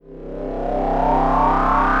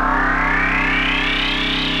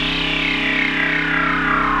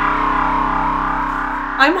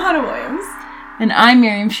I'm Hannah Williams. And I'm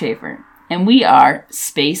Miriam Schaefer. And we are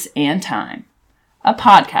Space and Time, a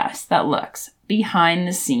podcast that looks behind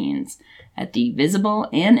the scenes at the visible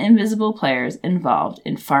and invisible players involved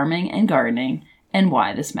in farming and gardening and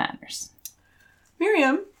why this matters.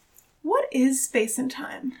 Miriam, what is space and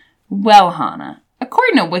time? Well, Hannah,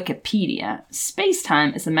 according to Wikipedia,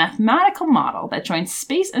 space-time is a mathematical model that joins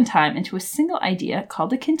space and time into a single idea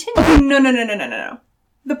called a continuum. No.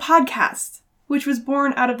 The podcast, which was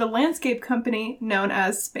born out of the landscape company known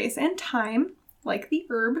as Space and Time, like the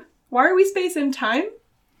herb. Why are we space and time?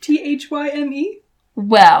 T-H-Y-M-E?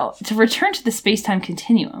 Well, to return to the space-time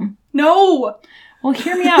continuum... No! Well,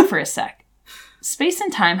 hear me out for a sec. Space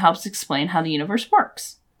and time helps explain how the universe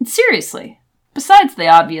works. And seriously, besides the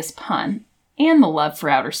obvious pun and the love for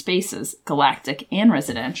outer spaces, galactic and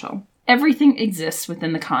residential, everything exists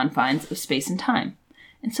within the confines of space and time.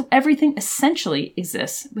 And so everything essentially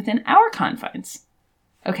exists within our confines.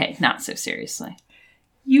 Okay, not so seriously.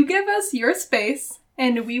 You give us your space,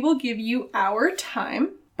 and we will give you our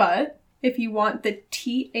time. But if you want the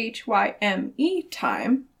T-H-Y-M-E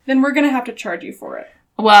time, then we're going to have to charge you for it.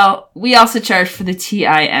 Well, we also charge for the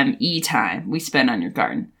T-I-M-E time we spend on your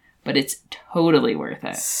garden. But it's totally worth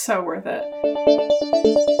it. So worth it.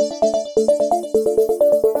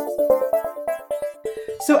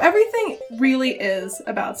 So everything really is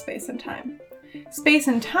about space and time. Space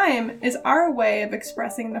and time is our way of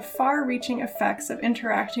expressing the far-reaching effects of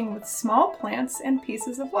interacting with small plants and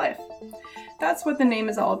pieces of life. That's what the name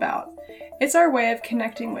is all about. It's our way of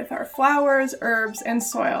connecting with our flowers, herbs, and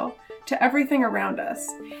soil to everything around us,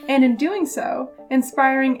 and in doing so,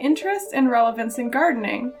 inspiring interest and relevance in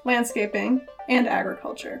gardening, landscaping, and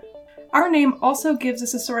agriculture. Our name also gives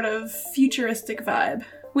us a sort of futuristic vibe.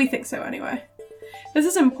 We think so anyway. This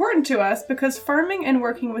is important to us because farming and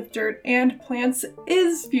working with dirt and plants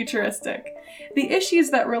is futuristic. The issues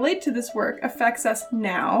that relate to this work affects us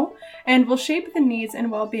now and will shape the needs and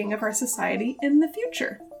well-being of our society in the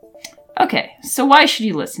future. Okay, so why should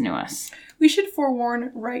you listen to us? We should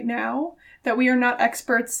forewarn right now that we are not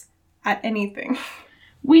experts at anything.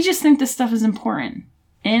 We just think this stuff is important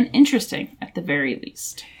and interesting at the very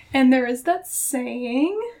least. And there is that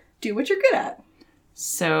saying, do what you're good at.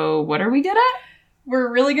 So what are we good at?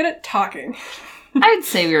 We're really good at talking. I'd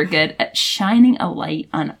say we were good at shining a light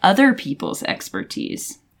on other people's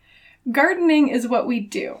expertise. Gardening is what we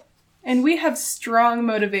do, and we have strong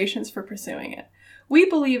motivations for pursuing it. We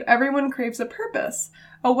believe everyone craves a purpose,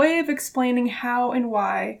 a way of explaining how and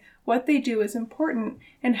why what they do is important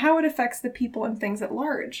and how it affects the people and things at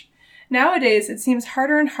large. Nowadays, it seems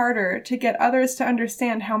harder and harder to get others to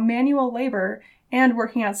understand how manual labor and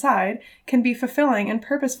working outside can be fulfilling and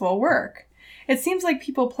purposeful work. It seems like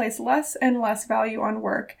people place less and less value on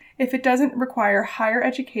work if it doesn't require higher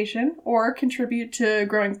education or contribute to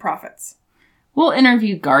growing profits. We'll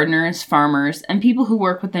interview gardeners, farmers, and people who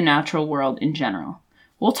work with the natural world in general.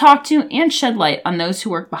 We'll talk to and shed light on those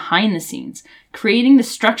who work behind the scenes, creating the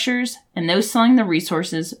structures and those selling the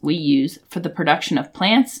resources we use for the production of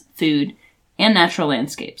plants, food, and natural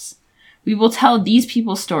landscapes. We will tell these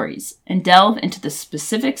people's stories and delve into the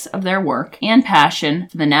specifics of their work and passion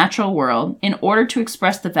for the natural world in order to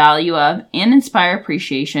express the value of and inspire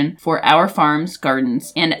appreciation for our farms,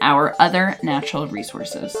 gardens, and our other natural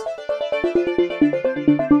resources.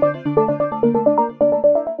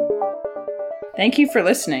 Thank you for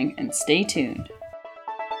listening and stay tuned.